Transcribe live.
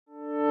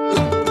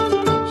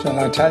Shall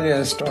I tell you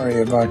a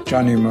story about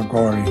Johnny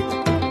McGory?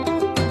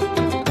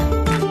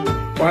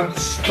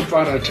 Once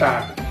upon a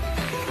time,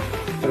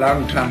 a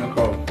long time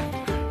ago,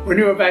 when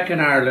you were back in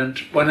Ireland,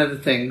 one of the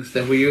things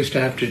that we used to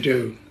have to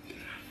do,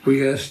 we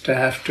used to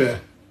have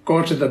to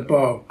go to the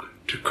bog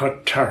to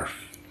cut turf.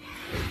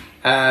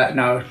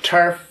 Now,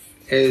 turf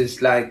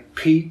is like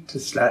peat.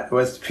 It's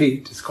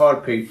peat. It's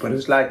called peat, but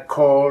it's like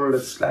coal.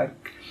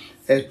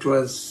 It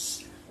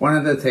was one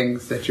of the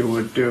things that you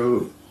would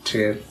do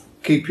to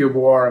keep you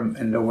warm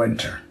in the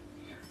winter.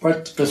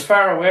 But it was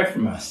far away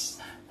from us,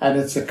 and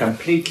it's a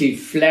completely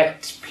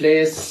flat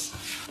place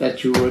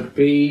that you would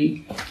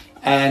be,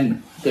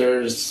 and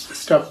there's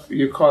stuff,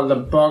 you call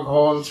them bog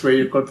holes, where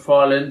you could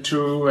fall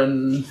into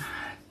and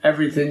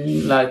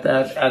everything like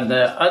that. And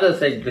the other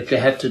thing that you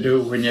had to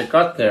do when you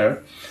got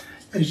there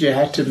is you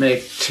had to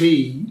make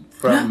tea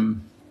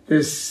from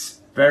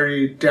this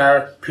very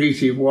dark,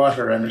 peaty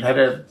water, and it had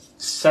a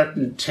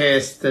certain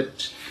taste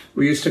that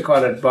we used to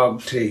call it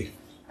bog tea.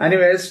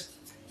 Anyways,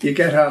 you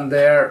get on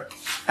there,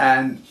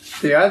 and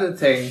the other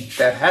thing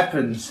that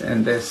happens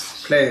in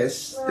this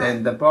place,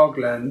 in the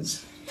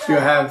boglands, you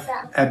have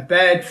a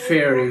bad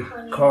fairy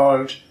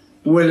called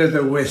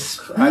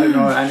Will-o'-the-Wisp. I don't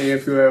know, any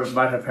of you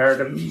might have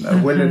heard of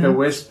him.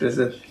 Will-o'-the-Wisp is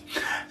it?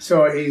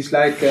 So he's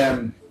like,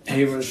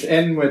 he was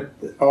in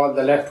with all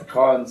the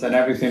leprechauns and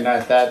everything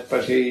like that,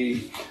 but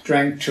he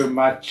drank too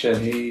much and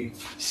he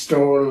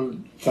stole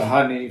the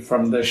honey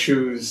from the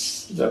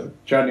shoes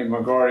that Johnny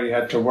McGory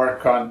had to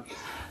work on.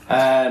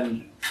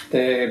 And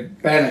they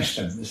banished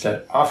him. They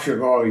said, off you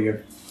go,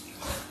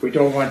 we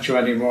don't want you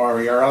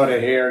anymore, you're out of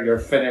here, you're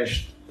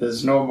finished,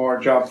 there's no more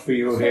job for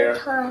you here.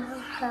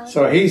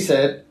 So he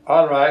said,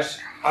 all right,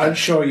 I'll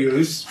show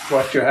you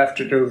what you have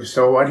to do.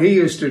 So what he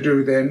used to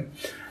do then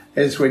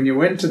is when you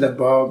went to the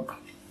bog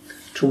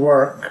to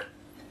work,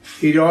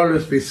 he'd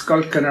always be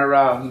skulking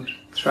around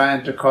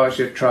trying to cause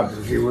you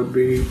trouble. He would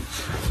be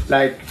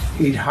like,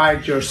 he'd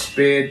hide your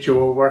spade you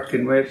were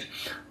working with,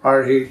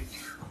 or he'd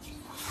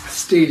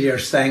steal your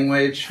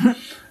sandwich,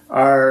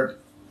 or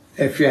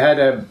if you had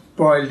a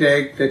boiled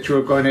egg that you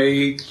were going to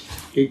eat,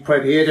 he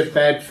had a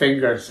bad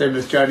finger, same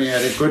as Johnny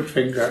had a good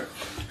finger,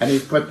 and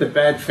he'd put the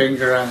bad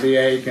finger on the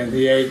egg, and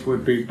the egg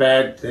would be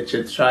bad that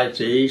you'd try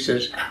to eat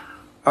it,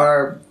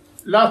 or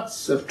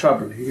lots of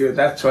trouble.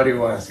 That's what he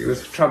was. He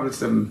was a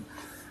troublesome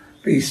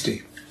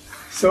beastie.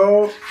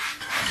 So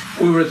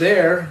we were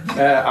there.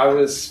 I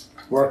was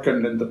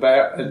working in the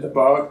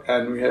bog,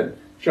 and we had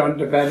John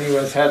Devaney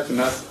was helping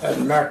us,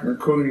 and Martin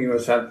Cooney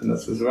was helping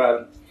us as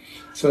well.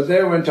 So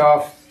they went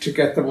off to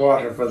get the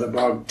water for the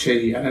bog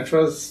tea, and it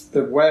was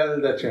the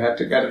well that you had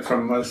to get it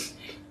from was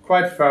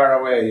quite far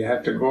away. You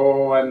had to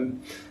go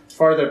and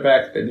further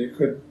back than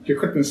you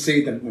couldn't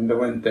see them when they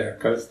went there,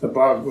 because the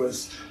bog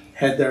was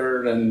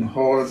heather and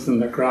holes in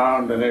the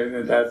ground and everything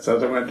like that. So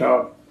they went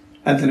off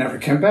and they never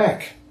came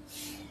back.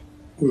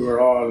 We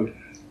were all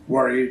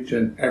worried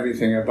and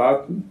everything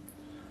about them.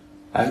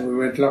 And we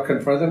went looking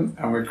for them,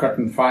 and we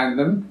couldn't find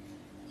them,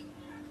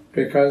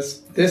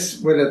 because this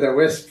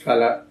Will-o'-the-Wisp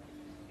fella,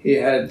 he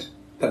had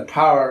the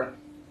power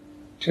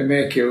to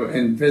make you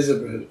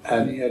invisible,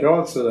 and he had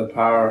also the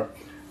power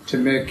to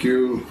make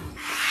you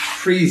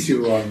freeze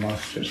you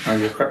almost. You know,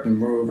 you couldn't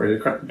move or you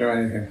couldn't do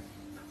anything.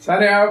 So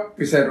anyhow,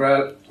 we said,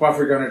 well, what are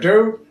we going to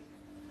do?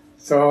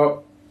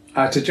 So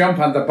I had to jump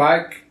on the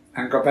bike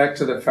and go back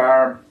to the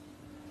farm,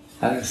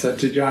 and I said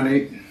to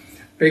Johnny,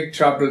 big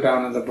trouble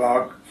down in the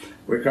bog.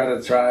 We've got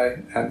to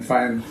try and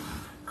find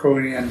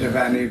Cooney and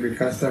Devaney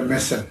because they're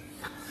missing.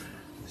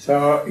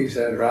 So he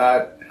said,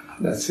 right,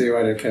 let's see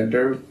what I can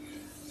do.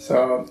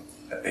 So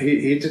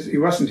he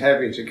wasn't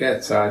heavy to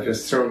get, so I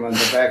just threw him on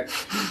the back,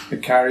 the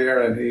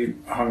carrier, and he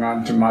hung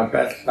on to my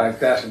belt like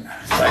that, and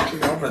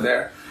cycling over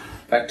there,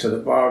 back to the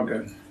bog,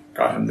 and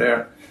got him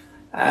there.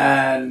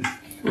 And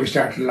we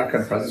started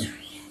looking for them.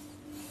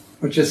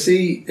 But you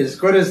see, as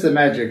good as the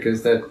magic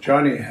is that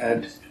Johnny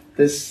had,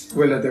 this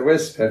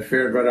Will-o'-the-Wisp had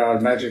fair good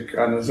old magic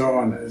on his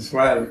own as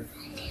well.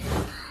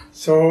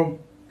 So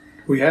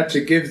we had to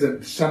give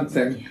them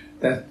something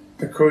that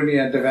the Cooney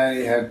and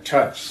Devaney had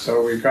touched.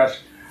 So we got,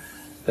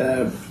 they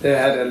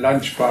had a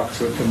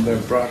lunchbox with them. They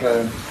brought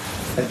a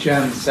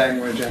jam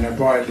sandwich and a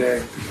boiled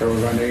egg that they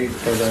were going to eat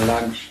for their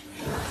lunch.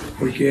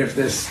 We gave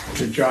this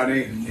to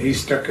Johnny. He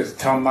stuck his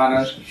thumb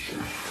on it.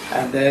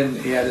 And then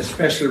he had a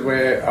special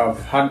way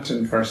of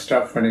hunting for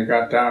stuff when he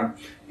got down.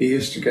 He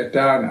used to get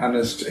down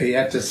and he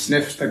had to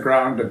sniff the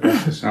ground a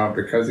bit, you know,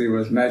 because he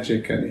was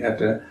magic, and he had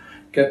to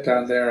get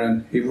down there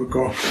and he would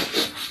go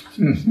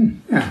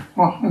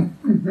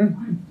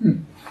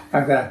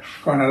like that,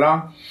 going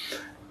along.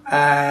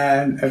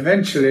 And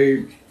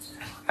eventually,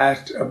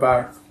 at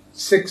about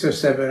 6 or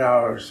 7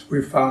 hours,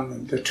 we found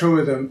them. The two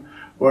of them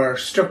were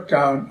stuck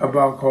down a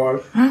bog hole,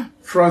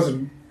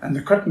 frozen, and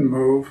they couldn't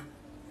move.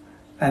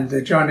 And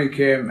the Johnny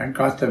came and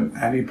got them,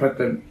 and he put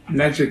the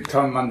magic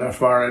thumb on their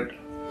forehead,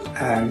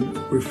 and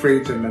we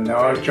freed them, and they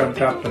all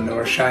jumped up and they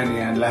were shiny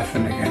and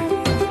laughing again.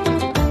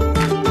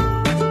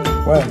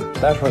 Well,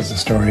 that was the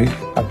story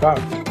about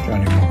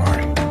Johnny McGory.